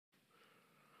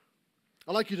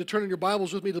I'd like you to turn in your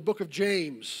Bibles with me to the book of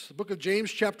James. The book of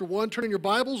James, chapter 1. Turn in your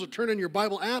Bibles or turn in your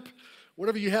Bible app,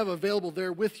 whatever you have available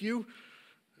there with you.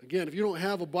 Again, if you don't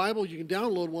have a Bible, you can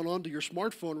download one onto your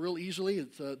smartphone real easily.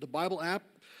 It's the Bible app.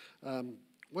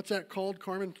 What's that called,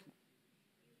 Carmen?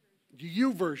 The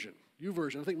YouVersion.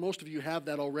 I think most of you have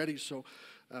that already, so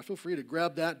feel free to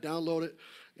grab that, download it,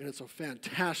 and it's a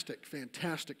fantastic,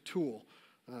 fantastic tool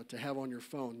to have on your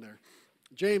phone there.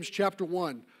 James chapter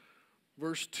 1.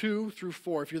 Verse 2 through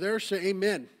 4. If you're there, say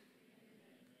amen.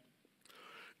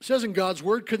 It says in God's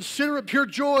word, "Consider it pure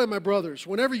joy, my brothers,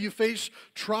 whenever you face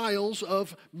trials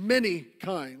of many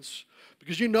kinds,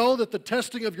 because you know that the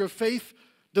testing of your faith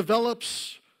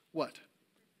develops what?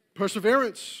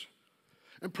 Perseverance.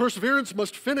 And perseverance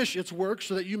must finish its work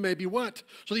so that you may be what?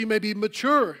 So that you may be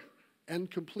mature and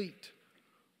complete,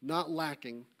 not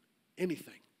lacking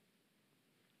anything."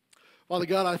 Father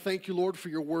God, I thank you, Lord, for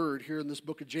your word here in this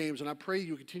book of James, and I pray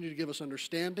you continue to give us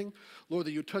understanding. Lord,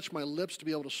 that you touch my lips to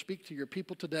be able to speak to your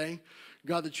people today.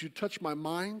 God, that you touch my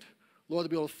mind, Lord, to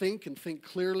be able to think and think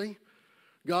clearly.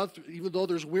 God, even though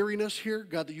there's weariness here,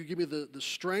 God, that you give me the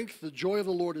strength. The joy of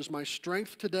the Lord is my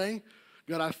strength today.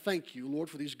 God, I thank you, Lord,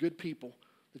 for these good people,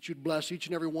 that you'd bless each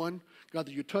and every one. God,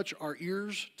 that you touch our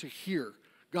ears to hear.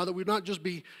 God, that we not just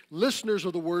be listeners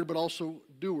of the word, but also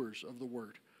doers of the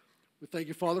word. We thank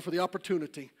you, Father, for the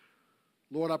opportunity.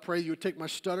 Lord, I pray you would take my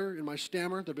stutter and my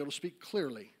stammer to be able to speak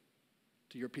clearly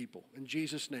to your people. In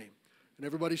Jesus' name. And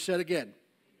everybody said again,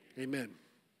 amen.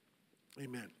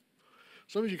 Amen.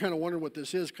 Some of you kind of wonder what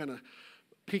this is, kind of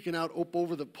peeking out up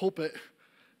over the pulpit.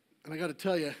 And I got to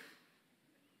tell you,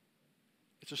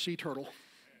 it's a sea turtle.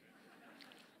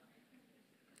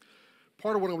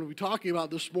 Part of what I'm going to be talking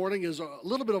about this morning is a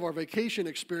little bit of our vacation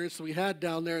experience that we had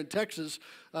down there in Texas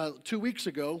 2 weeks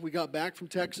ago. We got back from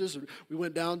Texas, and we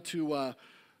went down to,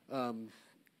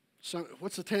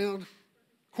 what's the town?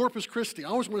 Corpus Christi. I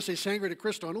always want to say Sangre de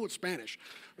Cristo. I know it's Spanish.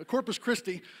 Corpus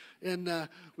Christi, and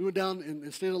we went down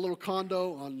and stayed in a little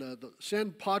condo on the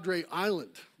San Padre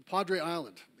Island,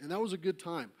 and that was a good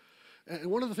time. And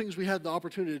one of the things we had the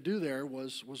opportunity to do there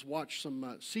was watch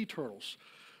some sea turtles.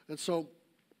 And so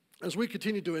as we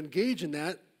continue to engage in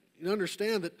that, you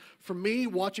understand that for me,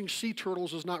 watching sea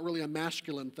turtles is not really a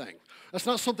masculine thing. That's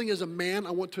not something as a man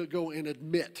I want to go and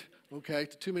admit, okay,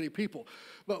 to too many people.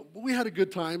 But we had a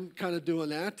good time kind of doing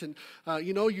that. And,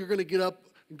 you're going to get up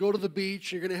and go to the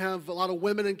beach. You're going to have a lot of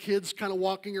women and kids kind of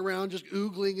walking around just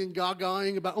oogling and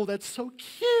gagaing about, oh, that's so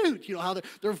cute. You know, how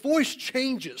their voice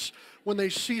changes when they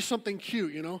see something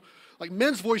cute, you know. Like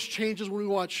men's voice changes when we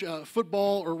watch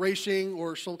football or racing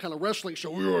or some kind of wrestling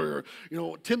show.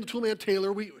 Tim the Toolman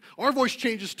Taylor. Our voice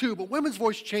changes too, but women's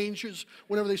voice changes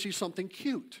whenever they see something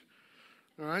cute.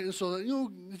 All right, and so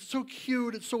it's so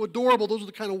cute, it's so adorable. Those are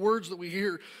the kind of words that we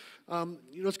hear.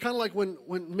 It's kind of like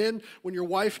when your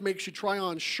wife makes you try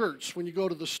on shirts when you go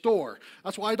to the store.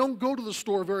 That's why I don't go to the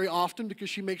store very often, because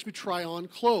she makes me try on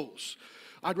clothes.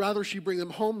 I'd rather she bring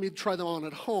them home, me try them on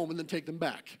at home, and then take them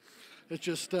back. It's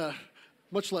just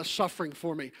much less suffering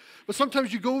for me. But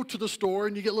sometimes you go to the store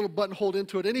and you get a little buttonholed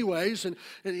into it anyways, and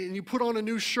you put on a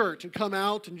new shirt and come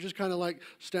out and you just kind of like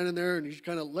standing there and you just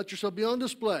kind of let yourself be on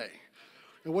display.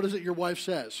 And what is it your wife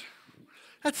says?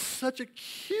 That's such a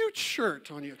cute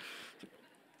shirt on you.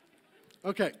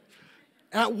 Okay,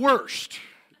 at worst,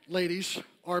 ladies,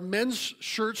 our men's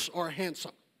shirts are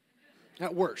handsome,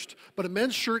 at worst. But a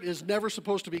men's shirt is never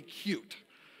supposed to be cute.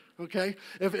 Okay?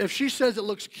 If she says it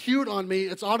looks cute on me,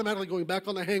 it's automatically going back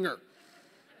on the hanger.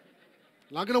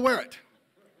 I'm not going to wear it.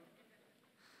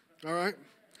 All right?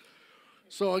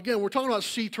 So again, we're talking about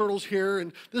sea turtles here,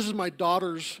 and this is my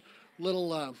daughter's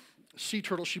little sea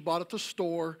turtle she bought at the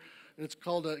store, and it's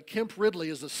called Kemp Ridley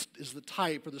is the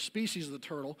type or the species of the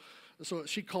turtle. And so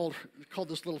she called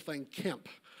this little thing Kemp.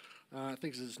 I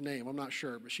think is his name. I'm not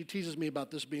sure, but she teases me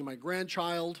about this being my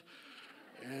grandchild.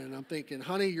 And I'm thinking,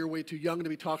 honey, you're way too young to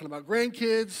be talking about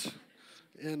grandkids.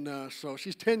 And so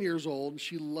she's 10 years old, and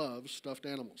she loves stuffed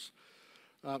animals.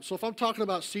 So if I'm talking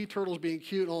about sea turtles being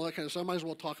cute and all that kind of stuff, I might as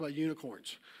well talk about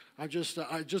unicorns. I just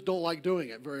don't like doing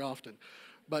it very often.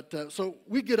 But so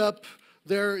we get up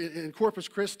there in Corpus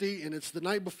Christi, and it's the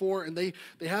night before, and they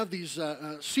have these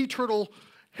sea turtle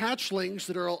hatchlings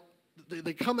that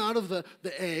they come out of the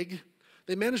egg.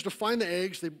 They manage to find the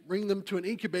eggs. They bring them to an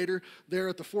incubator there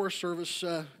at the Forest Service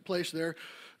place there.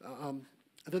 And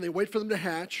then they wait for them to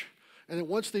hatch. And then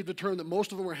once they've determined that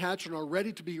most of them are hatched and are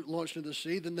ready to be launched into the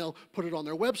sea, then they'll put it on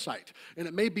their website. And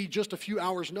it may be just a few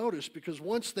hours notice, because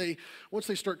once they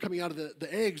start coming out of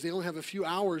the eggs, they only have a few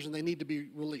hours and they need to be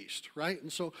released, right? And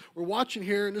so we're watching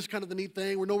here, and this is kind of the neat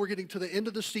thing. We know we're getting to the end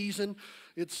of the season.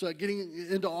 It's getting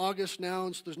into August now,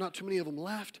 and so there's not too many of them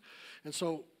left. And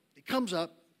so it comes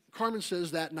up. Carmen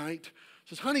says that night,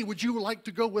 says, honey, would you like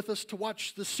to go with us to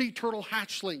watch the sea turtle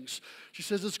hatchlings? She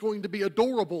says it's going to be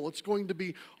adorable. It's going to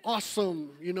be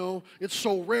awesome. You know, it's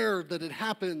so rare that it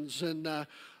happens. And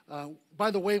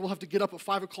by the way, we'll have to get up at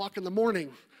 5 o'clock in the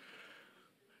morning.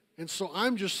 And so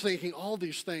I'm just thinking all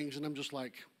these things, and I'm just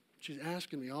like, she's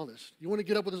asking me all this. You want to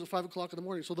get up with us at 5 o'clock in the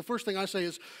morning? So the first thing I say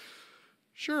is,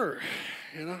 sure,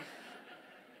 you know.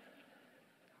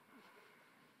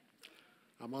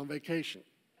 I'm on vacation.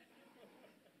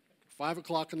 5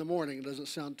 o'clock in the morning, it doesn't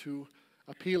sound too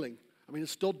appealing. I mean,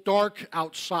 it's still dark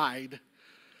outside.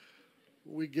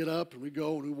 We get up and we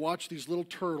go and we watch these little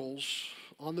turtles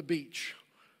on the beach.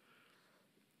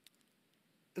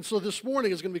 And so this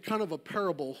morning is going to be kind of a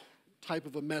parable type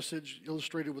of a message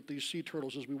illustrated with these sea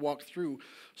turtles as we walk through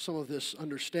some of this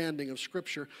understanding of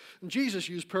Scripture. And Jesus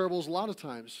used parables a lot of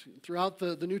times. Throughout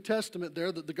the New Testament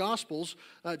there, the Gospels,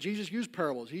 Jesus used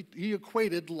parables. He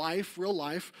equated life, real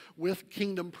life, with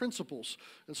kingdom principles.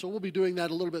 And so we'll be doing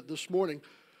that a little bit this morning.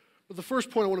 But the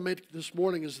first point I want to make this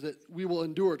morning is that we will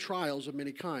endure trials of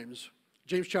many kinds.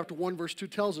 James chapter 1 verse 2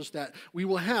 tells us that we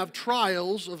will have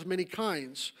trials of many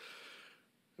kinds.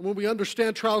 And when we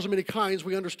understand trials of many kinds,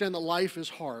 we understand that life is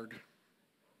hard.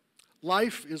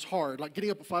 Life is hard. Like getting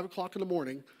up at 5 o'clock in the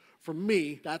morning, for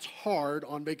me, that's hard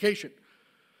on vacation.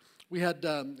 We had,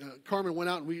 Carmen went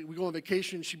out and we go on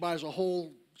vacation. She buys a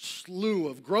whole slew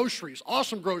of groceries,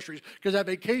 awesome groceries, because at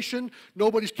vacation,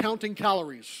 nobody's counting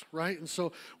calories, right? And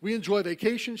so we enjoy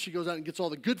vacation. She goes out and gets all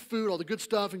the good food, all the good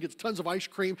stuff, and gets tons of ice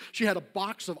cream. She had a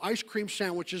box of ice cream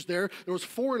sandwiches there. There was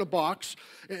 4 in a box.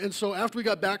 And so after we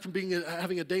got back from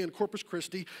having a day in Corpus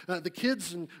Christi, the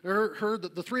kids and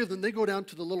the 3 of them, they go down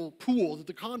to the little pool that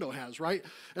the condo has, right?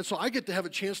 And so I get to have a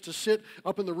chance to sit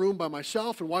up in the room by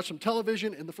myself and watch some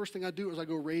television, and the first thing I do is I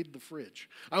go raid the fridge.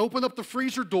 I open up the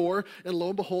freezer door, and lo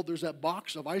and behold, there's that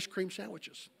box of ice cream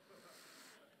sandwiches.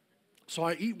 So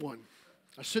I eat one.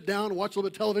 I sit down and watch a little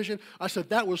bit of television. I said,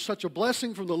 that was such a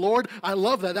blessing from the Lord. I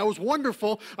love that. That was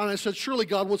wonderful. And I said, surely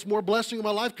God wants more blessing in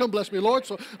my life. Come bless me, Lord.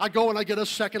 So I go and I get a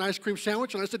second ice cream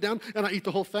sandwich, and I sit down and I eat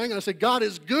the whole thing. And I say, God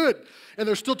is good. And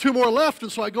there's still 2 more left.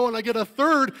 And so I go and I get a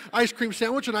third ice cream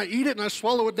sandwich, and I eat it and I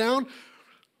swallow it down.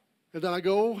 And then I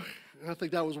go, and I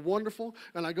think that was wonderful.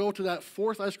 And I go to that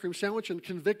 4th ice cream sandwich, and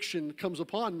conviction comes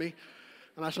upon me.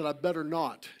 And I said, I better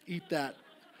not eat that.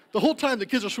 The whole time the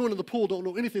kids are swimming in the pool, don't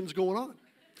know anything's going on.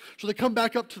 So they come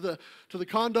back up to the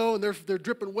condo, and they're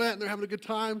dripping wet, and they're having a good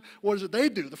time. What is it they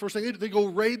do? The first thing they do, they go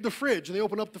raid the fridge, and they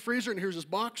open up the freezer, and here's this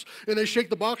box, and they shake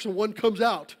the box, and one comes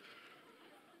out.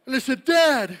 And they said,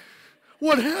 Dad,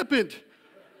 what happened?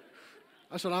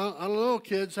 I said, I don't know,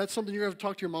 kids. That's something you're going to have to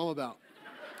talk to your mom about.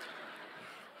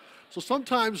 So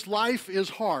sometimes life is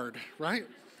hard, right?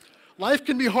 Life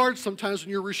can be hard sometimes when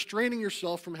you're restraining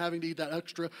yourself from having to eat that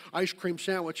extra ice cream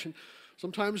sandwich. And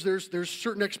sometimes there's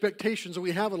certain expectations that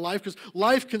we have in life, because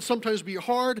life can sometimes be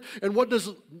hard. And what is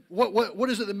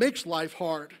it that makes life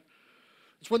hard?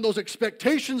 It's when those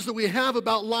expectations that we have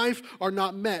about life are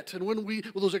not met. And when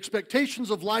those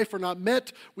expectations of life are not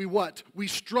met, we what? We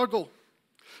struggle.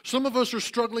 Some of us are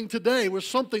struggling today with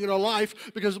something in our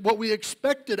life because what we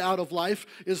expected out of life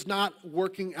is not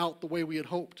working out the way we had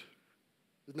hoped.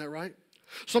 Isn't that right?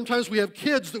 Sometimes we have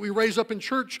kids that we raise up in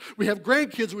church. We have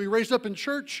grandkids that we raise up in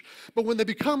church. But when they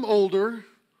become older,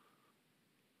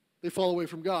 they fall away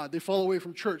from God. They fall away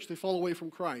from church. They fall away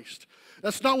from Christ.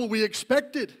 That's not what we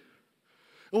expected.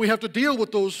 And we have to deal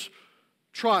with those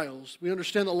trials. We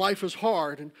understand that life is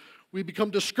hard, and we become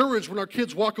discouraged when our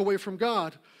kids walk away from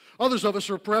God. Others of us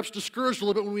are perhaps discouraged a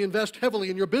little bit when we invest heavily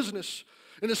in your business.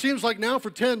 And it seems like now for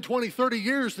 10, 20, 30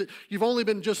 years that you've only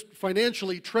been just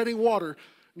financially treading water.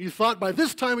 And you thought by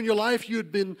this time in your life you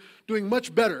had been doing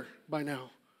much better by now.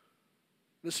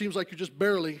 And it seems like you're just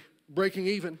barely breaking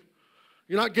even.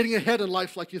 You're not getting ahead in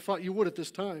life like you thought you would at this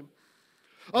time.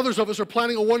 Others of us are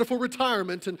planning a wonderful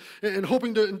retirement and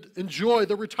hoping to enjoy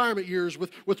the retirement years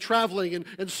with traveling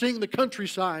and seeing the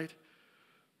countryside.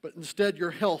 But instead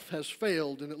your health has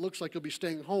failed, and it looks like you'll be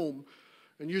staying home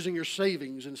and using your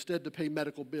savings instead to pay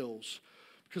medical bills.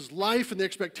 Because life and the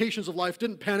expectations of life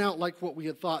didn't pan out like what we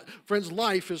had thought. Friends,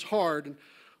 life is hard, and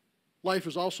life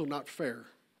is also not fair.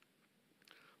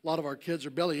 A lot of our kids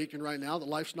are belly aching right now that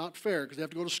life's not fair because they have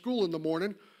to go to school in the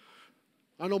morning.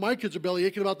 I know my kids are belly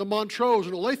aching about the Montrose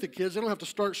and Olathe kids. They don't have to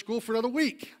start school for another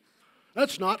week.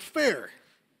 That's not fair.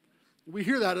 We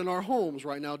hear that in our homes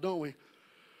right now, don't we?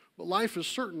 But life is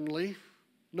certainly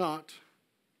not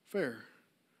fair.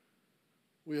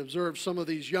 We observe some of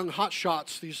these young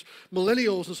hotshots, these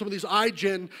millennials, and some of these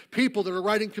iGen people that are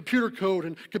writing computer code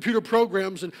and computer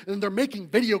programs, and they're making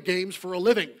video games for a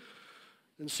living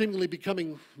and seemingly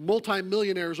becoming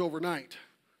multimillionaires overnight.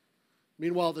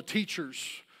 Meanwhile, the teachers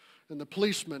and the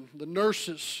policemen, the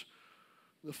nurses,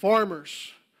 the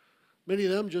farmers, many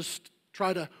of them just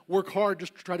try to work hard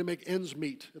just to try to make ends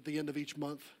meet at the end of each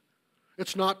month.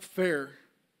 It's not fair,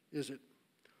 is it?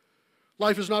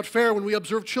 Life is not fair when we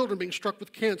observe children being struck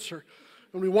with cancer,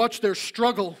 when we watch their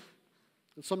struggle,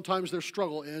 and sometimes their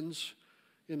struggle ends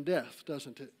in death,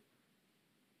 doesn't it?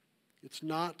 It's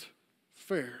not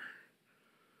fair.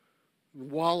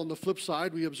 And while on the flip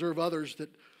side, we observe others that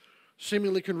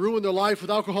seemingly can ruin their life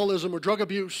with alcoholism or drug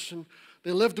abuse, and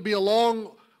they live to be a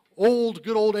long,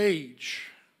 good old age.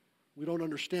 We don't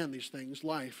understand these things.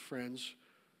 Life, friends,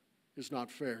 is not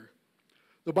fair.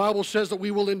 The Bible says that we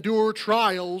will endure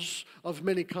trials of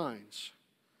many kinds.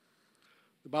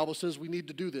 The Bible says we need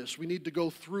to do this. We need to go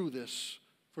through this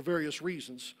for various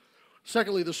reasons.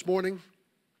 Secondly, this morning,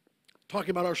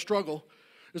 talking about our struggle,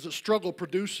 is that struggle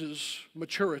produces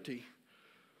maturity.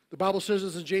 The Bible says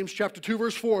this in James chapter 2,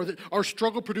 verse 4, that our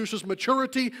struggle produces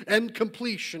maturity and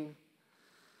completion.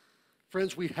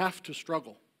 Friends, we have to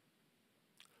struggle.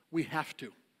 We have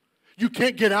to. You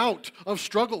can't get out of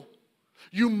struggle.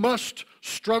 You must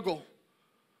struggle.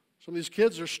 Some of these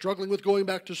kids are struggling with going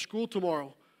back to school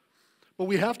tomorrow. But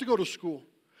we have to go to school.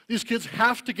 These kids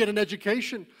have to get an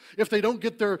education. If they don't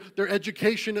get their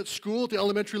education at school, at the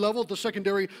elementary level, at the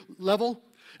secondary level,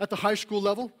 at the high school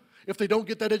level, if they don't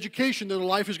get that education, then their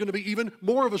life is going to be even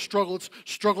more of a struggle. It's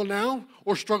struggle now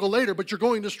or struggle later, but you're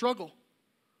going to struggle.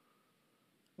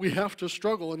 We have to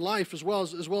struggle in life as well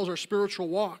as our spiritual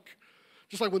walk.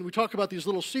 Just like when we talk about these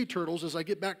little sea turtles, as I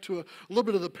get back to a little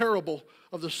bit of the parable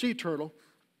of the sea turtle,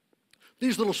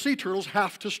 these little sea turtles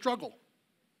have to struggle.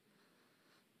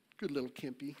 Good little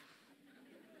Kimpy.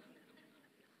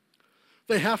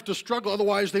 They have to struggle,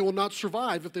 otherwise they will not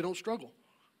survive if they don't struggle.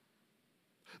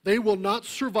 They will not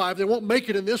survive, they won't make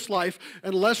it in this life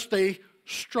unless they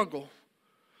struggle.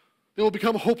 They will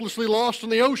become hopelessly lost in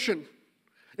the ocean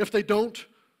if they don't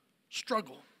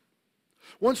struggle.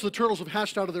 Once the turtles have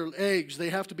hatched out of their eggs,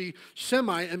 they have to be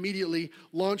immediately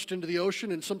launched into the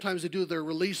ocean, and sometimes they do their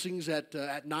releasings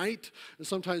at night, and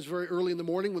sometimes very early in the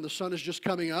morning when the sun is just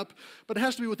coming up. But it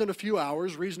has to be within a few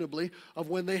hours, reasonably, of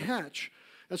when they hatch.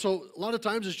 And so a lot of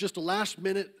times it's just a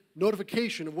last-minute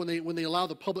notification of when they allow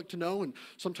the public to know, and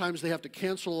sometimes they have to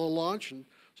cancel a launch, and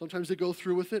sometimes they go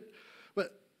through with it.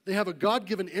 But they have a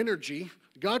God-given energy.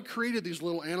 God created these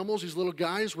little animals, these little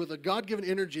guys, with a God-given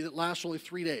energy that lasts only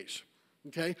 3 days.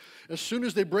 Okay? As soon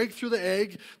as they break through the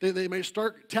egg, they may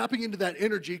start tapping into that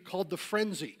energy called the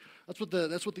frenzy.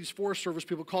 That's what these Forest Service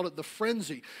people call it, the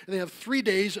frenzy. And they have 3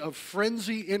 days of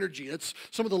frenzy energy. That's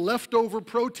some of the leftover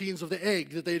proteins of the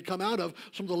egg that they had come out of,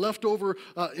 some of the leftover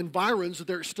environs that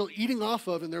they're still eating off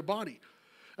of in their body.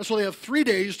 And so they have 3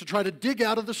 days to try to dig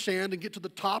out of the sand and get to the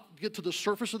top, get to the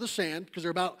surface of the sand, because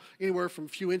they're about anywhere from a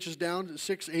few inches down to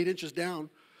 6, 8 inches down.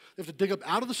 They have to dig up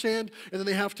out of the sand, and then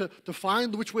they have to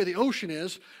find which way the ocean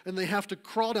is, and they have to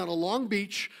crawl down a long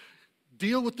beach,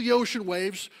 deal with the ocean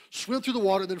waves, swim through the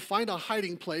water, and then find a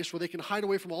hiding place where they can hide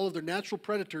away from all of their natural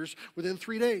predators within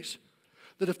 3 days.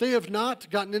 That if they have not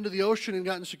gotten into the ocean and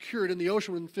gotten secured in the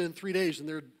ocean within 3 days, then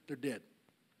they're dead.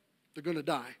 They're going to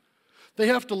die. They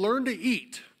have to learn to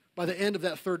eat by the end of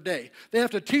that 3rd day. They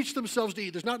have to teach themselves to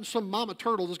eat. There's not some mama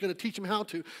turtle that's going to teach them how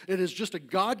to. It is just a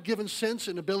God-given sense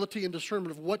and ability and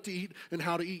discernment of what to eat and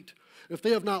how to eat. If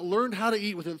they have not learned how to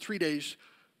eat within 3 days,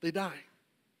 they die.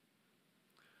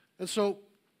 And so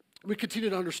we continue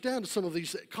to understand some of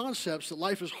these concepts, that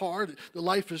life is hard, that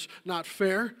life is not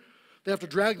fair. They have to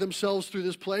drag themselves through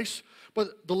this place.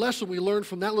 But the lesson we learn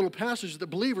from that little passage is that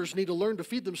believers need to learn to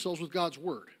feed themselves with God's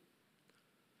Word.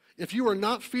 If you are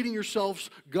not feeding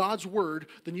yourselves God's Word,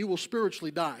 then you will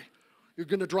spiritually die. You're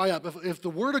going to dry up. If the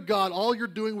Word of God, all you're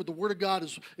doing with the Word of God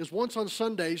is once on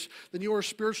Sundays, then you are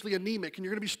spiritually anemic, and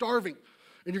you're going to be starving.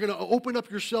 And you're going to open up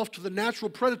yourself to the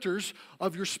natural predators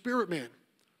of your spirit man.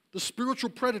 The spiritual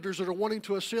predators that are wanting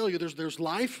to assail you. There's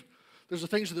life, there's the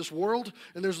things of this world,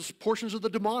 and there's the portions of the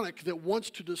demonic that wants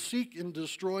to seek and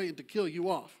destroy and to kill you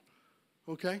off.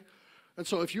 Okay? And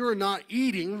so if you're not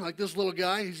eating, like this little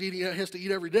guy, he has to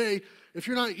eat every day. If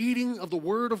you're not eating of the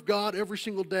Word of God every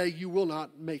single day, you will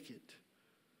not make it.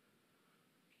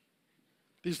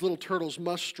 These little turtles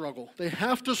must struggle. They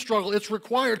have to struggle. It's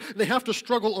required. They have to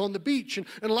struggle on the beach. And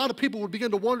a lot of people would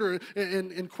begin to wonder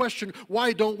and question,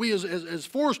 why don't we as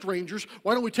forest rangers,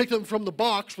 why don't we take them from the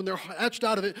box when they're hatched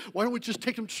out of it? Why don't we just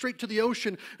take them straight to the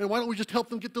ocean? And why don't we just help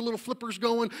them get the little flippers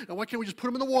going? And why can't we just put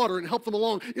them in the water and help them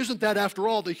along? Isn't that, after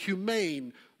all, the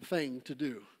humane thing to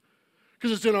do?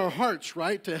 Because it's in our hearts,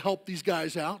 right, to help these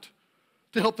guys out,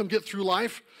 to help them get through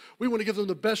life. We want to give them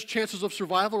the best chances of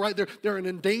survival, right? They're an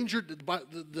endangered,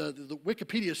 the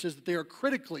Wikipedia says that they are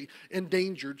critically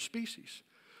endangered species.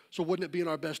 So wouldn't it be in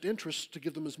our best interest to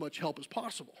give them as much help as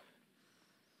possible?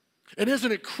 And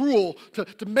isn't it cruel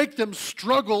to make them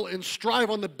struggle and strive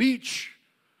on the beach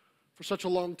for such a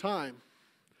long time?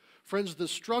 Friends, the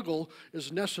struggle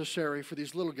is necessary for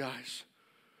these little guys.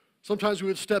 Sometimes we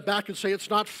would step back and say, it's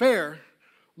not fair.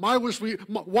 Why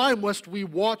must we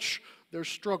watch their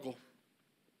struggle?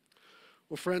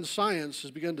 Well, friends, science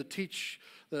has begun to teach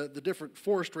the different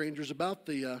forest rangers about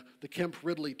the Kemp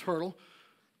Ridley turtle.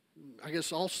 I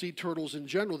guess all sea turtles in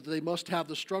general, that they must have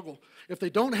the struggle. If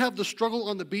they don't have the struggle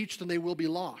on the beach, then they will be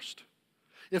lost.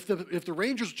 If the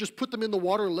rangers just put them in the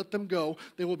water and let them go,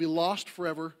 they will be lost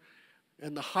forever,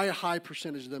 and the high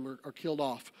percentage of them are killed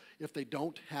off if they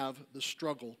don't have the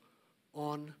struggle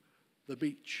on the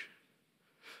beach.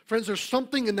 Friends, there's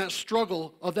something in that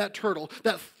struggle of that turtle,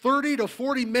 that 30 to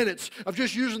 40 minutes of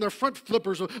just using their front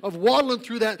flippers, of waddling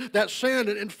through that sand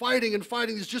and fighting.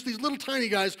 These little tiny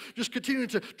guys just continuing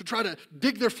to try to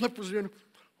dig their flippers in.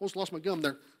 Almost lost my gum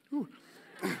there.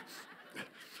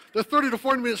 The 30 to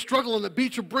 40 minute struggle on the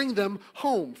beach will bring them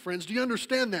home, friends. Do you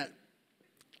understand that?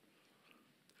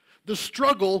 The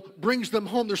struggle brings them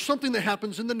home. There's something that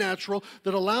happens in the natural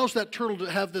that allows that turtle to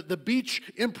have the beach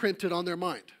imprinted on their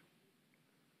mind.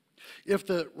 If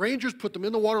the rangers put them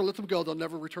in the water and let them go, they'll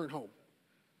never return home.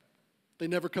 They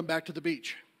never come back to the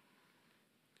beach.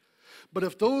 But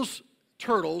if those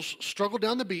turtles struggle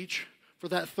down the beach for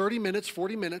that 30 minutes,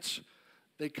 40 minutes,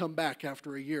 they come back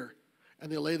after a year,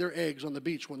 and they lay their eggs on the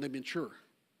beach when they mature.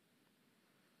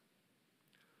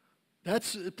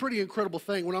 That's a pretty incredible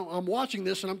thing. When I'm watching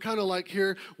this, and I'm kind of like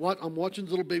here, I'm watching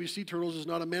little baby sea turtles. Is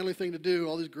not a manly thing to do.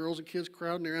 All these girls and kids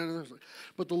crowding around.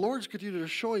 But the Lord's continued to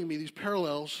showing me these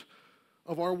parallels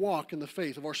of our walk in the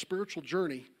faith, of our spiritual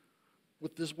journey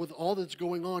with all that's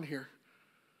going on here.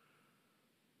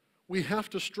 We have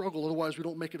to struggle, otherwise we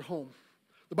don't make it home.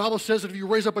 The Bible says that if you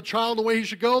raise up a child the way he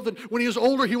should go, then when he is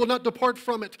older, he will not depart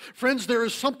from it. Friends, there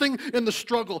is something in the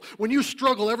struggle. When you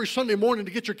struggle every Sunday morning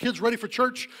to get your kids ready for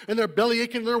church, and they're belly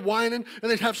aching, and they're whining,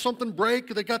 and they have something break,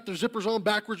 they got their zippers on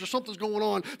backwards, or something's going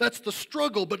on, that's the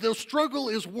struggle. But the struggle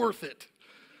is worth it.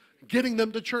 Getting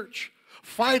them to church,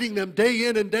 fighting them day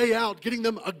in and day out, getting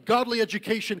them a godly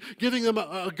education, giving them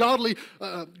a godly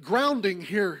grounding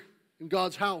here in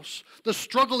God's house. The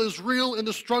struggle is real, and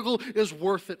the struggle is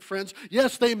worth it, friends.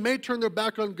 Yes, they may turn their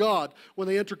back on God when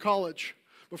they enter college,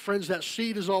 but friends, that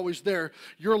seed is always there.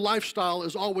 Your lifestyle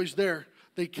is always there.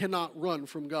 They cannot run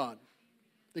from God.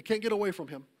 They can't get away from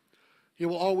Him. He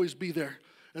will always be there.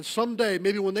 And someday,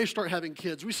 maybe when they start having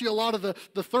kids, we see a lot of the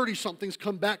 30-somethings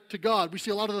come back to God. We see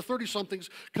a lot of the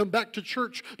 30-somethings come back to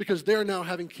church because they're now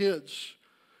having kids.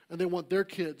 And they want their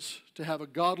kids to have a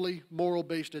godly,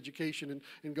 moral-based education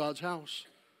in God's house.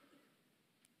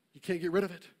 You can't get rid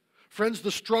of it. Friends,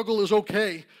 the struggle is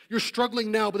okay. You're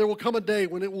struggling now, but there will come a day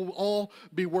when it will all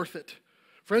be worth it.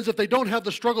 Friends, if they don't have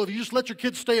the struggle, if you just let your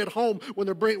kids stay at home when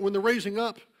they're raising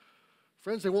up,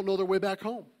 friends, they won't know their way back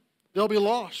home. They'll be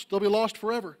lost. They'll be lost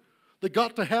forever. They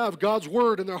got to have God's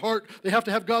Word in their heart. They have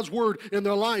to have God's Word in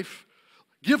their life.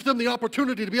 Give them the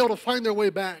opportunity to be able to find their way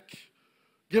back.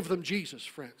 Give them Jesus,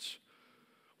 friends.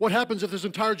 What happens if this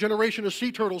entire generation of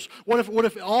sea turtles, what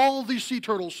if all these sea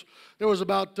turtles, there was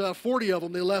about 40 of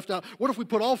them they left out, what if we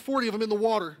put all 40 of them in the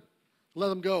water, let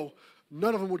them go?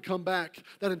 None of them would come back.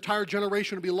 That entire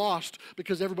generation would be lost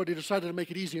because everybody decided to make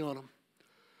it easy on them.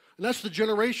 And that's the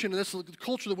generation, and that's the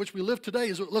culture in which we live today,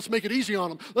 is let's make it easy on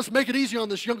them. Let's make it easy on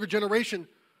this younger generation.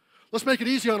 Let's make it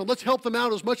easy on them. Let's help them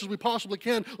out as much as we possibly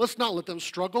can. Let's not let them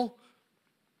struggle.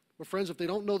 But friends, if they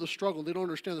don't know the struggle, they don't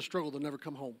understand the struggle, they'll never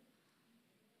come home.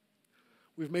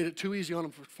 We've made it too easy on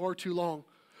them for far too long.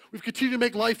 We've continued to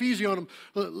make life easy on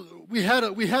them. We had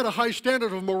a high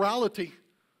standard of morality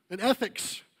and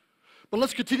ethics. But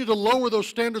let's continue to lower those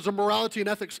standards of morality and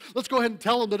ethics. Let's go ahead and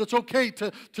tell them that it's okay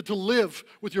to live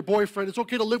with your boyfriend. It's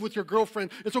okay to live with your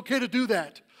girlfriend. It's okay to do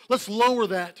that. Let's lower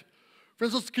that.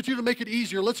 Friends, let's continue to make it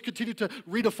easier. Let's continue to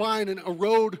redefine and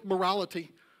erode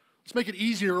morality. Let's make it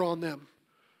easier on them.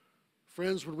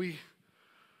 Friends, when we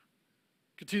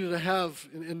continue to have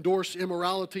and endorse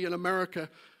immorality in America,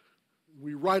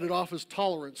 we write it off as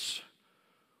tolerance.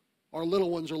 our little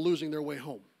ones are losing their way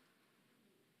home.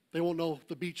 They won't know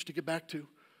the beach to get back to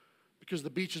because the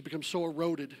beach has become so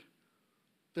eroded,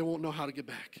 they won't know how to get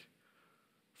back.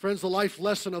 Friends, the life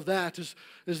lesson of that is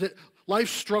that life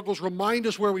struggles remind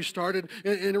us where we started,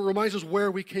 and it reminds us where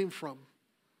we came from.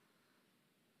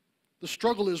 The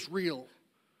struggle is real,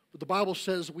 but the Bible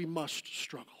says we must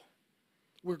struggle.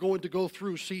 We're going to go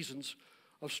through seasons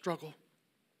of struggle.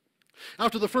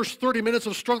 After the first 30 minutes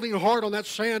of struggling hard on that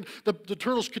sand, the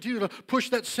turtles continue to push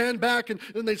that sand back, and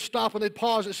then they'd stop and they'd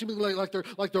pause. It seemed like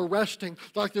they're resting,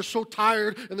 like they're so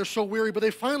tired and they're so weary. But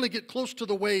they finally get close to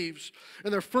the waves,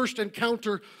 and their first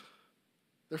encounter,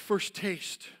 their first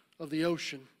taste of the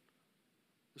ocean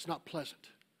is not pleasant.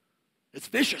 It's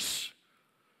vicious.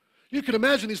 You can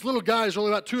imagine these little guys are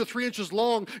only about 2 or 3 inches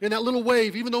long in that little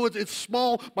wave. Even though it's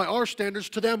small by our standards,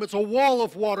 to them it's a wall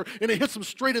of water, and it hits them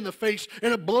straight in the face,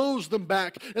 and it blows them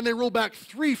back, and they roll back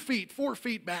 3 feet, 4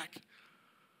 feet back.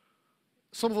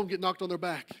 Some of them get knocked on their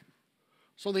back.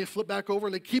 So they flip back over,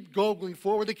 and they keep going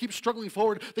forward. They keep struggling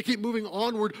forward. They keep moving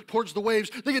onward towards the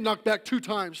waves. They get knocked back 2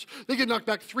 times. They get knocked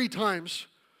back 3 times.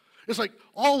 It's like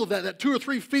all of that 2 or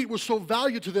 3 feet was so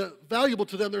valuable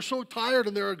to them. They're so tired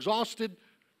and they're exhausted.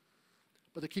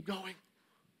 But they keep going.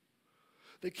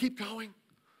 They keep going.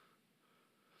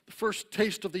 The first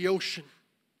taste of the ocean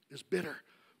is bitter,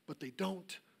 but they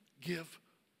don't give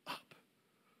up.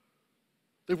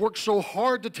 They've worked so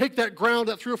hard to take that ground,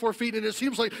 that 3 or 4 feet, and it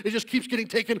seems like it just keeps getting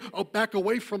taken back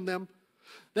away from them.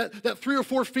 That 3 or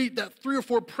 4 feet, that 3 or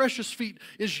 4 precious feet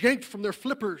is yanked from their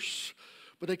flippers,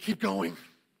 but they keep going.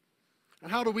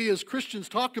 And how do we as Christians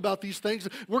talk about these things?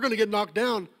 We're going to get knocked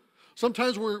down.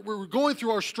 Sometimes we're going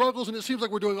through our struggles, and it seems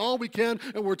like we're doing all we can,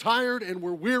 and we're tired, and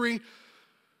we're weary.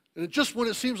 And just when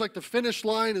it seems like the finish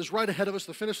line is right ahead of us,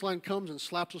 the finish line comes and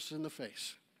slaps us in the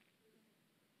face.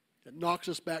 It knocks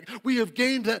us back. We have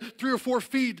gained that 3 or 4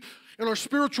 feet in our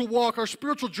spiritual walk, our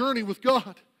spiritual journey with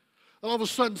God. And all of a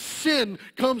sudden, sin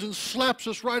comes and slaps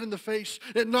us right in the face.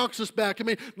 It knocks us back. It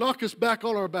may knock us back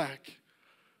on our back.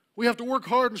 We have to work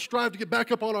hard and strive to get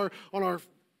back up on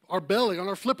our belly, on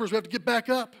our flippers. We have to get back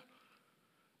up.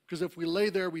 Because if we lay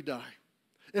there, we die.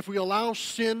 If we allow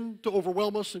sin to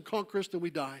overwhelm us and conquer us, then we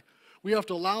die. We have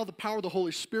to allow the power of the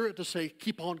Holy Spirit to say,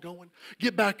 keep on going.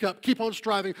 Get back up. Keep on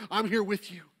striving. I'm here with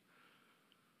you.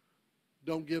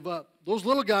 Don't give up. Those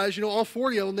little guys, all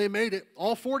 40 of them, they made it.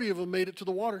 All 40 of them made it to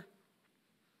the water.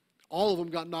 All of them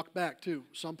got knocked back, too,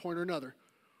 some point or another.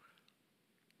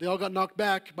 They all got knocked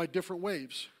back by different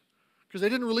waves. Because they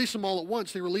didn't release them all at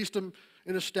once. They released them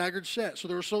in a staggered set. So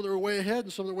there were some that were way ahead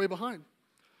and some that were way behind.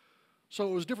 So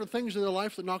it was different things in their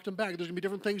life that knocked them back. There's going to be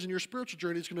different things in your spiritual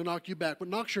journey that's going to knock you back. What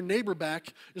knocks your neighbor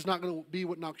back is not going to be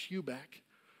what knocks you back.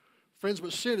 Friends,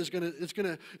 but sin is going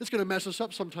to mess us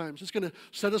up sometimes. It's going to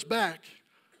set us back.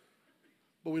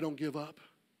 But we don't give up.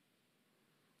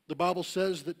 The Bible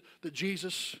says that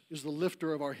Jesus is the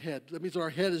lifter of our head. That means our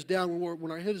head is down. When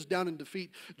our head is down in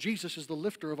defeat, Jesus is the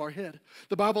lifter of our head.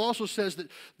 The Bible also says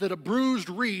that a bruised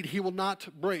reed he will not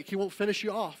break. He won't finish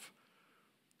you off.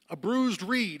 A bruised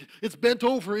reed. It's bent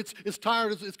over. It's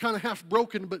tired. It's kind of half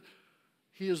broken, but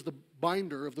he is the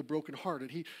binder of the brokenhearted.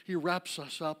 He wraps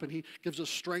us up, and he gives us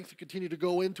strength to continue to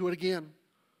go into it again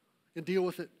and deal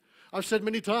with it. I've said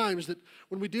many times that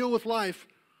when we deal with life,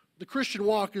 the Christian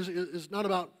walk is not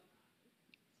about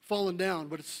falling down,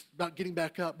 but it's about getting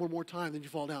back up one more time than you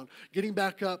fall down. Getting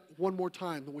back up one more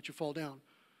time than what you fall down.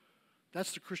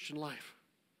 That's the Christian life.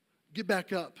 Get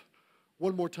back up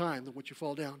one more time than what you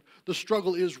fall down. The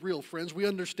struggle is real, friends. We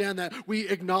understand that. We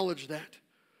acknowledge that.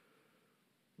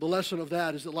 The lesson of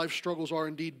that is that life struggles are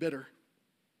indeed bitter.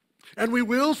 And we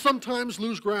will sometimes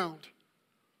lose ground.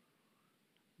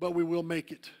 But we will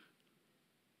make it.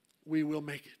 We will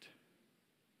make it.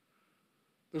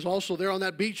 There's also there on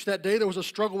that beach that day, there was a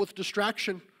struggle with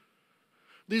distraction.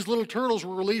 These little turtles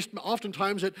were released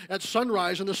oftentimes at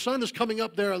sunrise, and the sun is coming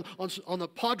up there on the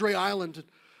Padre Island.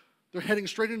 They're heading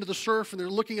straight into the surf, and they're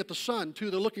looking at the sun,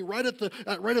 too. They're looking right at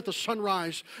the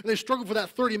sunrise, and they struggle for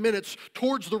that 30 minutes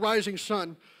towards the rising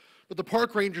sun. But the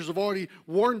park rangers have already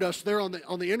warned us there on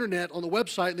the internet, on the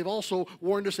website, and they've also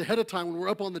warned us ahead of time when we're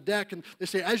up on the deck. And they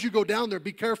say, as you go down there,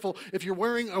 be careful. If you're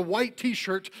wearing a white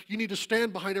T-shirt, you need to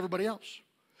stand behind everybody else.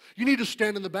 You need to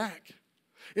stand in the back.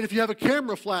 And if you have a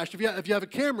camera flash, if you have a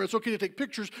camera, it's okay to take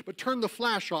pictures, but turn the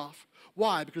flash off.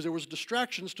 Why? Because there was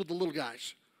distractions to the little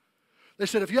guys. They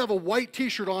said if you have a white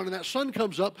T-shirt on and that sun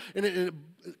comes up and it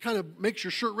kind of makes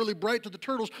your shirt really bright to the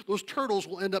turtles, those turtles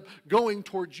will end up going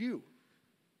towards you.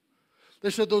 They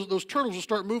said those turtles will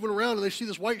start moving around and they see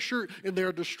this white shirt and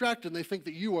they're distracted and they think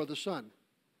that you are the sun.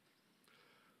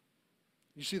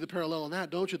 You see the parallel in that,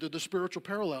 don't you? The spiritual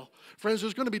parallel. Friends,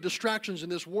 there's going to be distractions in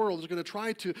this world that's going to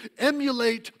try to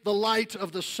emulate the light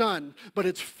of the sun, but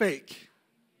it's fake.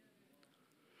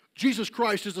 Jesus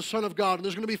Christ is the Son of God, and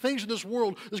there's going to be things in this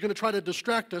world that's going to try to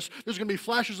distract us. There's going to be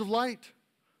flashes of light.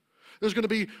 There's going to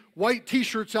be white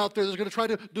T-shirts out there that's going to try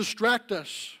to distract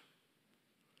us.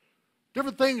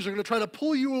 Different things are going to try to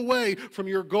pull you away from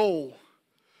your goal.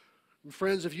 And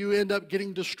friends, if you end up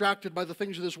getting distracted by the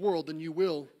things of this world, then you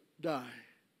will die.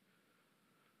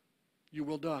 You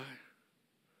will die.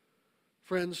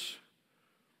 Friends,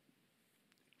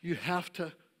 you have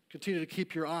to continue to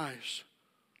keep your eyes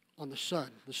on the Son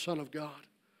of God,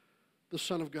 the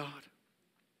Son of God.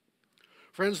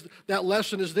 Friends, that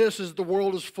lesson is this, is the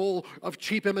world is full of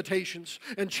cheap imitations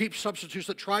and cheap substitutes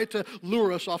that try to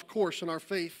lure us off course in our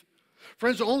faith.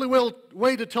 Friends, the only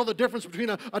way to tell the difference between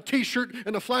a T-shirt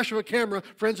and a flash of a camera,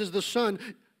 friends, is the sun.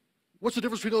 What's the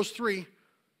difference between those three?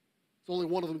 Only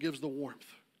one of them gives the warmth.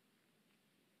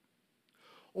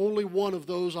 Only one of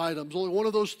those items, only one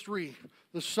of those three,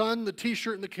 the sun, the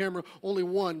T-shirt, and the camera, only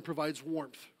one provides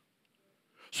warmth.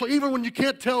 So even when you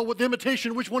can't tell with the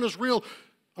imitation which one is real,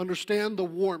 understand the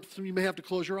warmth. You may have to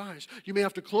close your eyes. You may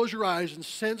have to close your eyes and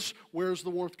sense where's the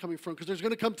warmth coming from, because there's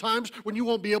going to come times when you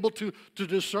won't be able to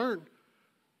discern.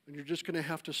 And you're just going to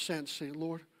have to sense, say,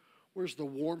 Lord, where's the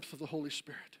warmth of the Holy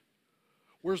Spirit?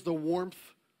 Where's the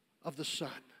warmth of the sun?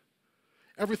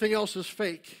 Everything else is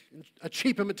fake, a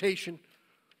cheap imitation,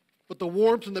 but the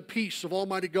warmth and the peace of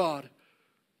Almighty God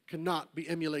cannot be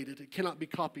emulated. It cannot be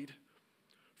copied.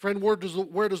 Friend, where does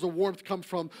the warmth come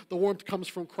from? The warmth comes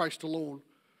from Christ alone.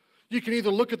 You can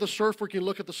either look at the surf or you can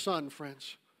look at the sun,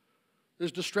 friends.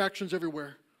 There's distractions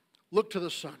everywhere. Look to the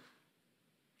sun.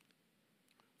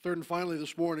 Third and finally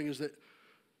this morning is that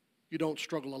you don't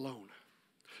struggle alone.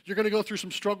 You're going to go through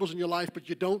some struggles in your life, but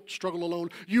you don't struggle alone.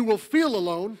 You will feel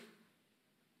alone,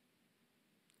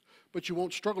 but you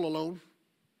won't struggle alone.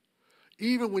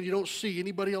 Even when you don't see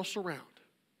anybody else around,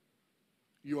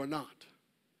 you are not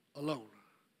alone.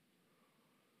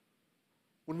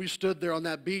 When we stood there on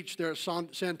that beach there at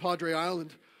San Padre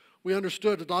Island, we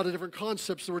understood a lot of different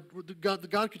concepts.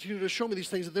 God continued to show me these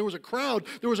things. That there was a crowd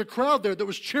there that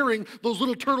was cheering those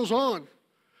little turtles on.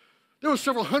 There were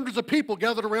several hundreds of people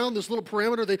gathered around this little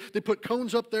perimeter. They put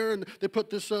cones up there, and they put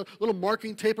this little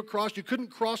marking tape across. You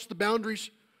couldn't cross the boundaries.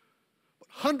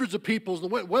 Hundreds of people, the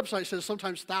website says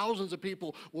sometimes thousands of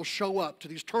people will show up to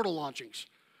these turtle launchings.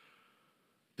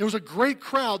 There was a great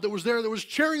crowd that was there that was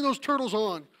cheering those turtles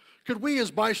on. Could we as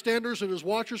bystanders and as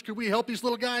watchers, could we help these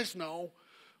little guys? No,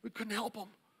 we couldn't help them.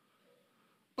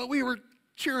 But we were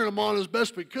cheering them on as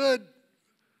best we could.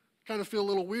 Kind of feel a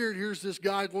little weird. Here's this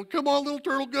guy going, come on, little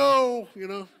turtle, go, you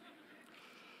know.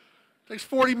 Takes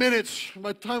 40 minutes.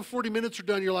 By the time 40 minutes are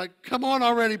done, you're like, come on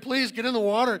already, please, get in the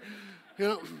water. You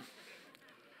know,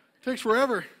 takes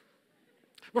forever.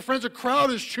 But friends, a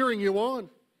crowd is cheering you on.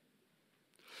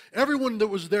 Everyone that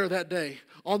was there that day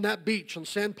on that beach on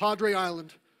San Padre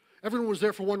Island, everyone was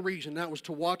there for one reason. That was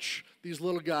to watch these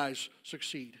little guys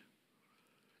succeed.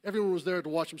 Everyone was there to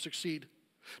watch them succeed.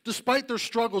 Despite their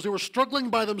struggles, they were struggling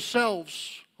by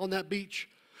themselves on that beach.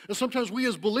 And sometimes we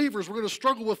as believers, we're going to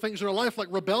struggle with things in our life like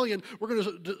rebellion. We're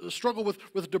going to struggle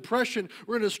with depression.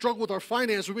 We're going to struggle with our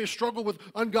finances. We're going to struggle with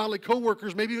ungodly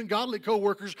coworkers, maybe even godly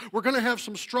coworkers. We're going to have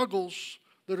some struggles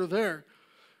that are there.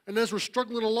 And as we're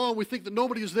struggling along, we think that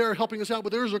nobody is there helping us out,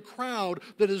 but there's a crowd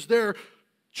that is there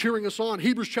cheering us on.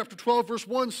 Hebrews chapter 12, verse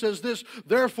 1 says this,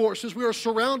 therefore, since we are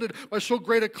surrounded by so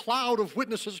great a cloud of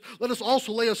witnesses, let us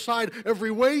also lay aside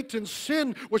every weight and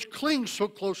sin which clings so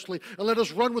closely, and let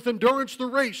us run with endurance the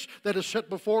race that is set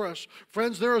before us.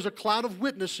 Friends, there is a cloud of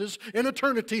witnesses in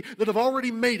eternity that have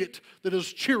already made it, that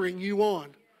is cheering you on.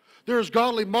 There's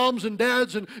godly moms and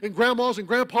dads and grandmas and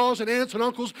grandpas and aunts and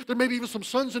uncles. There may be even some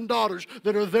sons and daughters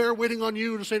that are there waiting on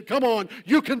you to say, come on,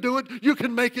 you can do it, you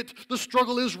can make it. The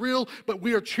struggle is real, but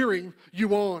we are cheering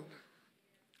you on.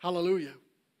 Hallelujah.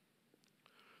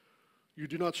 You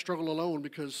do not struggle alone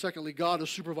because, secondly, God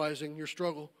is supervising your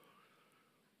struggle.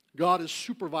 God is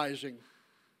supervising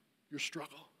your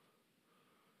struggle.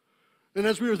 And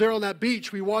as we were there on that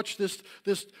beach, we watched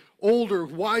this older,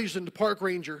 wizened park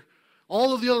ranger.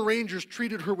 All of the other rangers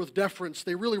treated her with deference.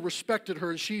 They really respected her,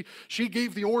 and she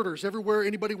gave the orders. Everywhere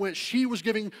anybody went, she was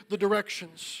giving the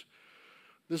directions.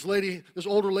 This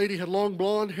older lady had long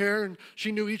blonde hair, and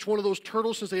she knew each one of those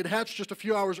turtles since they had hatched just a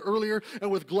few hours earlier, and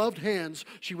with gloved hands,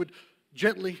 she would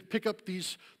gently pick up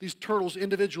these turtles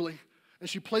individually, and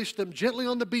she placed them gently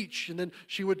on the beach, and then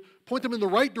she would point them in the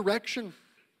right direction.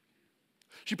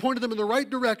 She pointed them in the right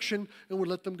direction and would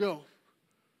let them go.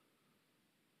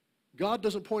 God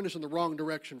doesn't point us in the wrong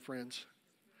direction, friends.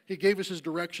 He gave us his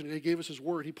direction, and he gave us his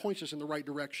word. He points us in the right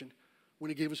direction when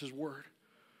he gave us his word.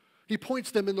 He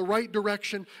points them in the right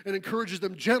direction and encourages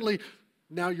them gently.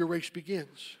 Now your race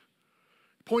begins.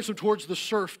 Points them towards the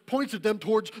surf, pointed them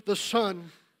towards the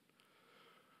sun.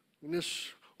 And this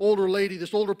older lady,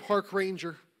 this older park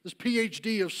ranger, this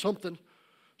PhD of something,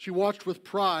 she watched with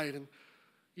pride and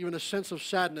even a sense of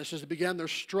sadness as they began their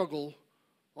struggle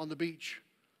on the beach.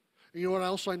 And you know what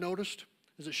else I noticed?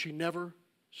 Is that she never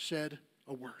said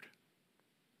a word.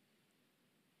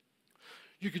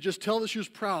 You could just tell that she was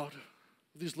proud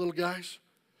of these little guys,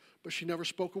 but she never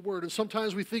spoke a word. And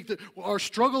sometimes we think that our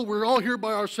struggle, we're all here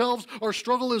by ourselves, our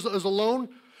struggle is alone.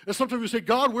 And sometimes we say,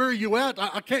 God, where are you at?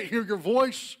 I can't hear your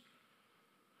voice.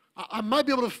 I might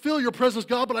be able to feel your presence,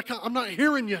 God, but I'm not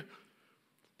hearing you.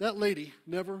 That lady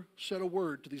never said a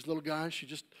word to these little guys. She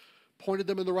just pointed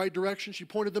them in the right direction. She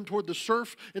pointed them toward the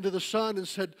surf, into the sun, and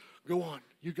said, go on,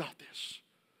 you got this.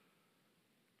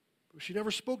 But she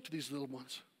never spoke to these little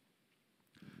ones.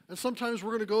 And sometimes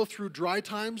we're going to go through dry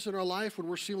times in our life when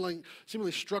we're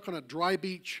seemingly struck on a dry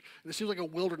beach, and it seems like a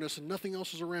wilderness and nothing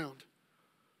else is around.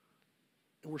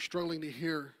 And we're struggling to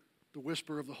hear the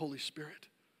whisper of the Holy Spirit.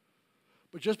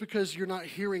 But just because you're not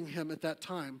hearing him at that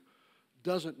time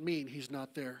doesn't mean he's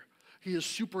not there. He is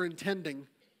superintending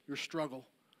your struggle.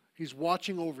 He's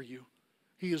watching over you.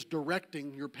 He is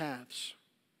directing your paths.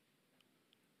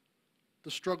 The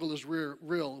struggle is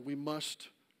real. We must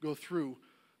go through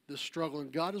this struggle,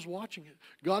 and God is watching it.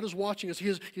 God is watching us. He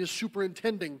is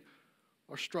superintending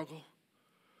our struggle.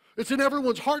 It's in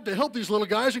everyone's heart to help these little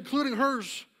guys, including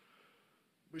hers.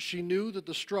 But she knew that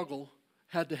the struggle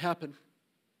had to happen.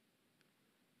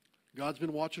 God's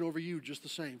been watching over you just the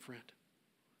same, friend.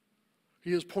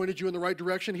 He has pointed you in the right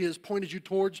direction. He has pointed you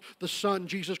towards the Son,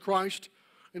 Jesus Christ,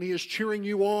 and he is cheering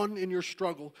you on in your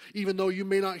struggle, even though you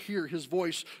may not hear his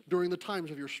voice during the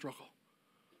times of your struggle.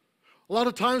 A lot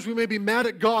of times we may be mad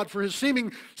at God for his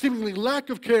seemingly lack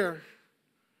of care.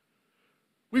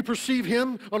 We perceive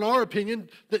him, on our opinion,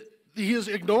 that he is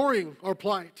ignoring our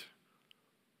plight.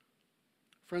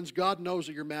 Friends, God knows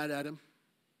that you're mad at him.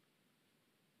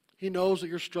 He knows that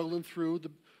you're struggling through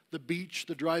the beach,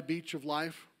 the dry beach of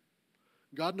life.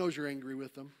 God knows you're angry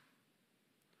with him.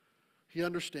 He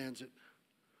understands it.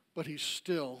 But he's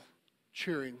still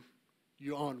cheering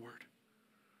you onward.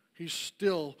 He's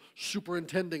still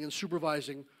superintending and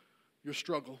supervising your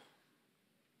struggle.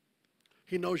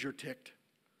 He knows you're ticked,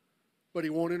 but he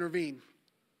won't intervene.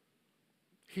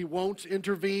 He won't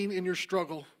intervene in your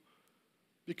struggle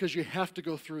because you have to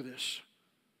go through this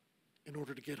in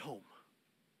order to get home.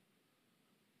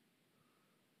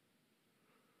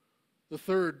 The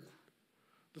third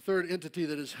entity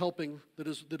that is helping, that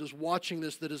is watching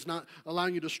this, that is not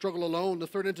allowing you to struggle alone, the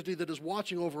third entity that is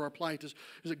watching over our plight is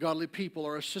that godly people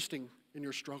are assisting in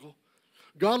your struggle.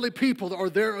 Godly people are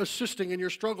there assisting in your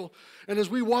struggle. And as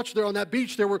we watched there on that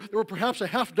beach, there were perhaps a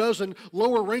half dozen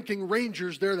lower-ranking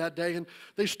rangers there that day, and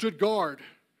they stood guard.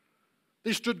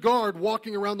 They stood guard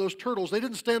walking around those turtles. They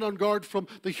didn't stand on guard from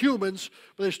the humans,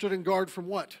 but they stood in guard from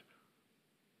what?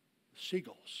 The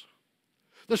seagulls.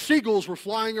 The seagulls were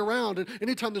flying around, and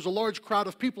anytime there's a large crowd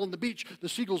of people on the beach, the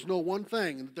seagulls know one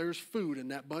thing, and there's food in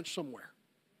that bunch somewhere.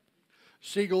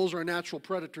 Seagulls are a natural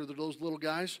predator to those little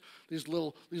guys, these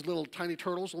little tiny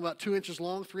turtles, about 2 inches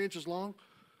long, 3 inches long.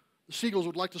 The seagulls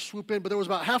would like to swoop in, but there was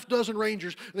about half a dozen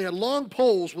rangers, and they had long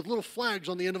poles with little flags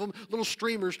on the end of them, little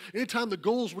streamers. Anytime the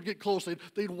gulls would get close,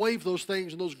 they'd wave those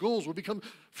things, and those gulls would become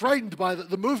frightened by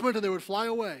the movement, and they would fly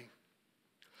away.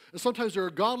 And sometimes there are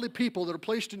godly people that are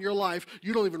placed in your life,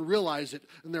 you don't even realize it,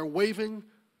 and they're waving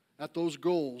at those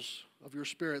goals of your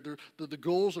spirit. They're the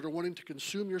goals that are wanting to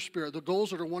consume your spirit, the goals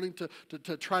that are wanting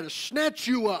to try to snatch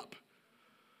you up.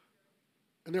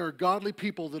 And there are godly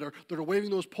people that are waving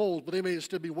those poles, but they may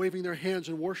instead be waving their hands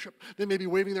in worship. They may be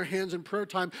waving their hands in prayer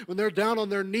time when they're down on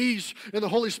their knees, and the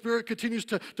Holy Spirit continues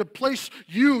to place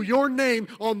your name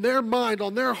on their mind,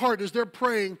 on their heart as they're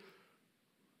praying.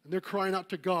 And they're crying out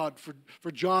to God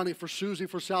for Johnny, for Susie,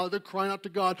 for Sally. They're crying out to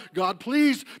God. God,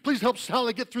 please help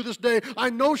Sally get through this day.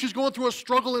 I know she's going through a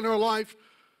struggle in her life.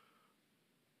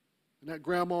 And that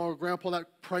grandma or grandpa, that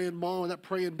praying mom and that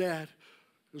praying dad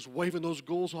is waving those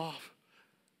goals off.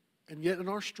 And yet in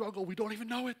our struggle, we don't even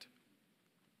know it.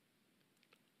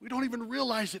 We don't even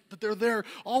realize it, that they're there.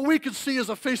 All we can see is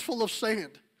a face full of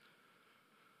sand.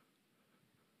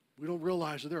 We don't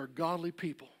realize that there are godly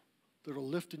people that are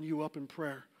lifting you up in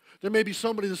prayer. There may be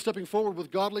somebody that's stepping forward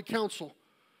with godly counsel.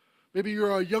 Maybe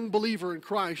you're a young believer in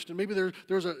Christ, and maybe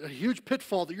there's a huge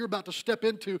pitfall that you're about to step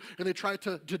into, and they try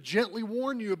to gently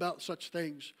warn you about such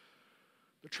things.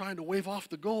 They're trying to wave off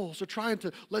the goals. They're trying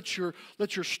to let your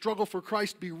struggle for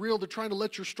Christ be real. They're trying to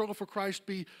let your struggle for Christ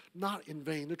be not in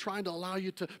vain. They're trying to allow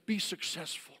you to be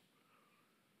successful.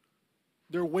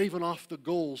 They're waving off the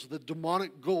goals, the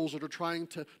demonic goals that are trying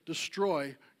to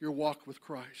destroy your walk with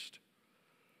Christ.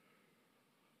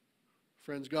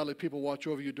 Friends, godly people watch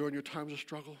over you during your times of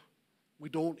struggle. We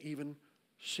don't even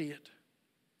see it.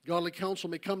 Godly counsel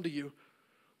may come to you.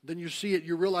 Then you see it,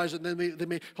 you realize it, and then they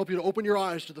may help you to open your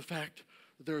eyes to the fact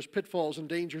that there's pitfalls and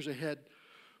dangers ahead.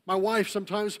 My wife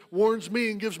sometimes warns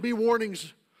me and gives me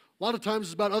warnings. A lot of times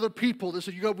it's about other people. They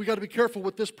say, we got to be careful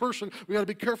with this person. We got to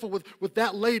be careful with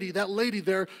that lady. That lady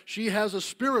there, she has a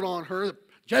spirit on her,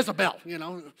 Jezebel, we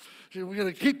got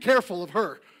to keep careful of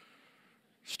her.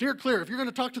 Steer clear. If you're going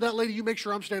to talk to that lady, you make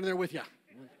sure I'm standing there with you.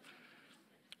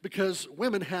 Because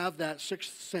women have that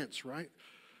sixth sense, right?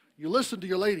 You listen to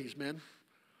your ladies, man.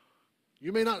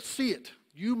 You may not see it.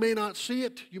 You may not see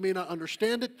it. You may not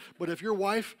understand it. But if your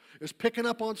wife is picking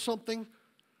up on something,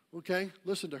 okay,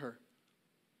 listen to her.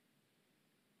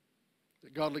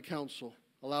 That godly counsel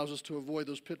allows us to avoid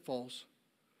those pitfalls.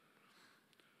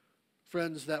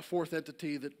 Friends, that fourth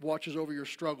entity that watches over your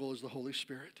struggle is the Holy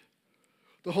Spirit.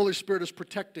 The Holy Spirit is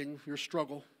protecting your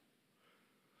struggle.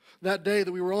 That day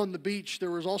that we were on the beach, there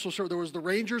was the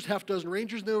rangers, half dozen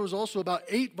rangers, and there was also about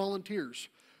 8 volunteers.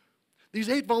 These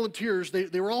 8 volunteers,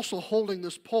 they were also holding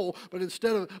this pole, but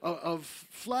instead of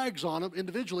flags on them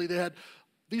individually,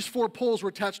 these 4 poles were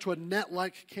attached to a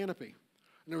net-like canopy.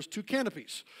 And there was 2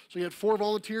 canopies. So you had 4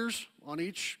 volunteers on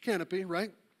each canopy,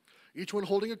 right? Each one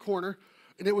holding a corner.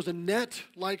 And it was a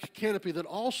net-like canopy that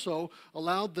also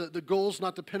allowed the goals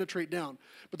not to penetrate down.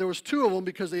 But there was 2 of them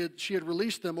because she had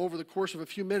released them over the course of a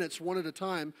few minutes, one at a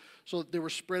time, so that they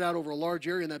were spread out over a large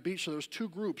area in that beach. So there was 2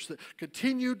 groups that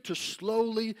continued to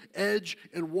slowly edge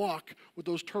and walk with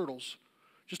those turtles,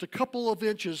 just a couple of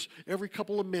inches every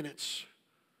couple of minutes.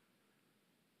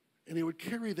 And they would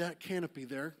carry that canopy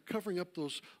there, covering up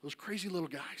those crazy little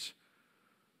guys,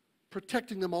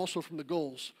 protecting them also from the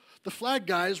gulls. The flag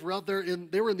guys were out there,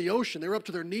 they were in the ocean. They were up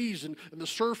to their knees in the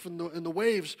surf and the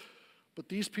waves. But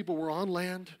these people were on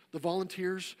land, the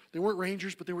volunteers. They weren't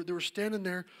rangers, but they were standing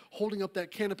there holding up that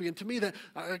canopy. And to me,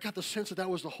 I got the sense that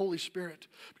was the Holy Spirit,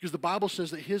 because the Bible says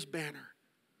that His banner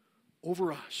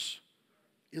over us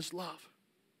is love.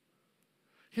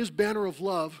 His banner of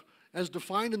love, as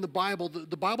defined in the Bible,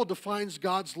 the Bible defines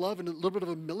God's love in a little bit of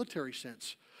a military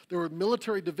sense. There were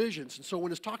military divisions. And so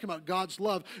when it's talking about God's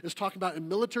love, it's talking about in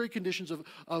military conditions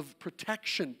of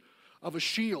protection, of a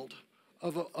shield,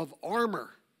 of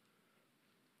armor.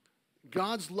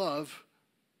 God's love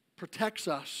protects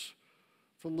us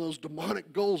from those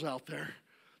demonic goals out there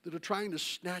that are trying to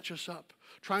snatch us up,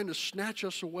 trying to snatch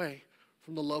us away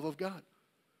from the love of God.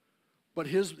 But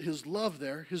his love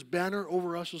there, His banner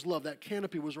over us is love. That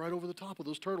canopy was right over the top of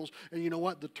those turtles. And you know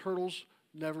what? The turtles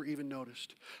never even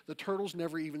noticed. The turtles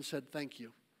never even said thank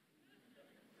you.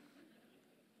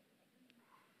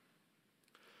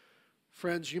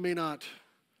 Friends, you may not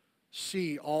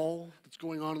see all that's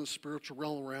going on in the spiritual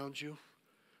realm around you,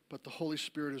 but the Holy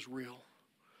Spirit is real.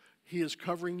 He is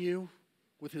covering you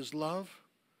with His love.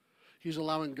 He's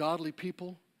allowing godly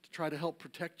people to try to help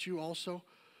protect you also.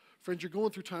 Friends, you're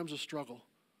going through times of struggle.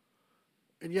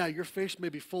 And yeah, your face may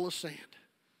be full of sand.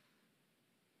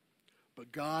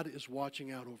 But God is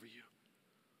watching out over you.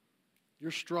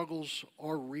 Your struggles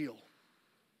are real.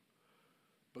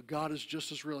 But God is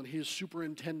just as real, and He is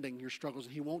superintending your struggles,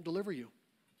 and He won't deliver you.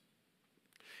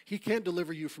 He can't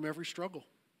deliver you from every struggle.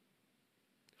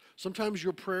 Sometimes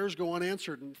your prayers go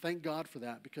unanswered, and thank God for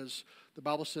that, because the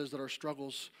Bible says that our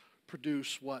struggles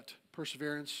produce what?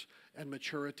 Perseverance and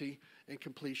maturity and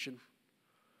completion.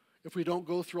 If we don't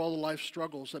go through all the life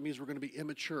struggles, that means we're going to be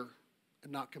immature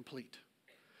and not complete.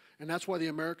 And that's why the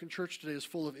American church today is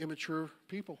full of immature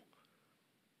people,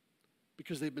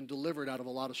 because they've been delivered out of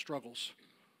a lot of struggles.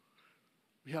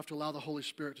 We have to allow the Holy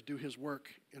Spirit to do His work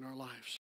in our lives.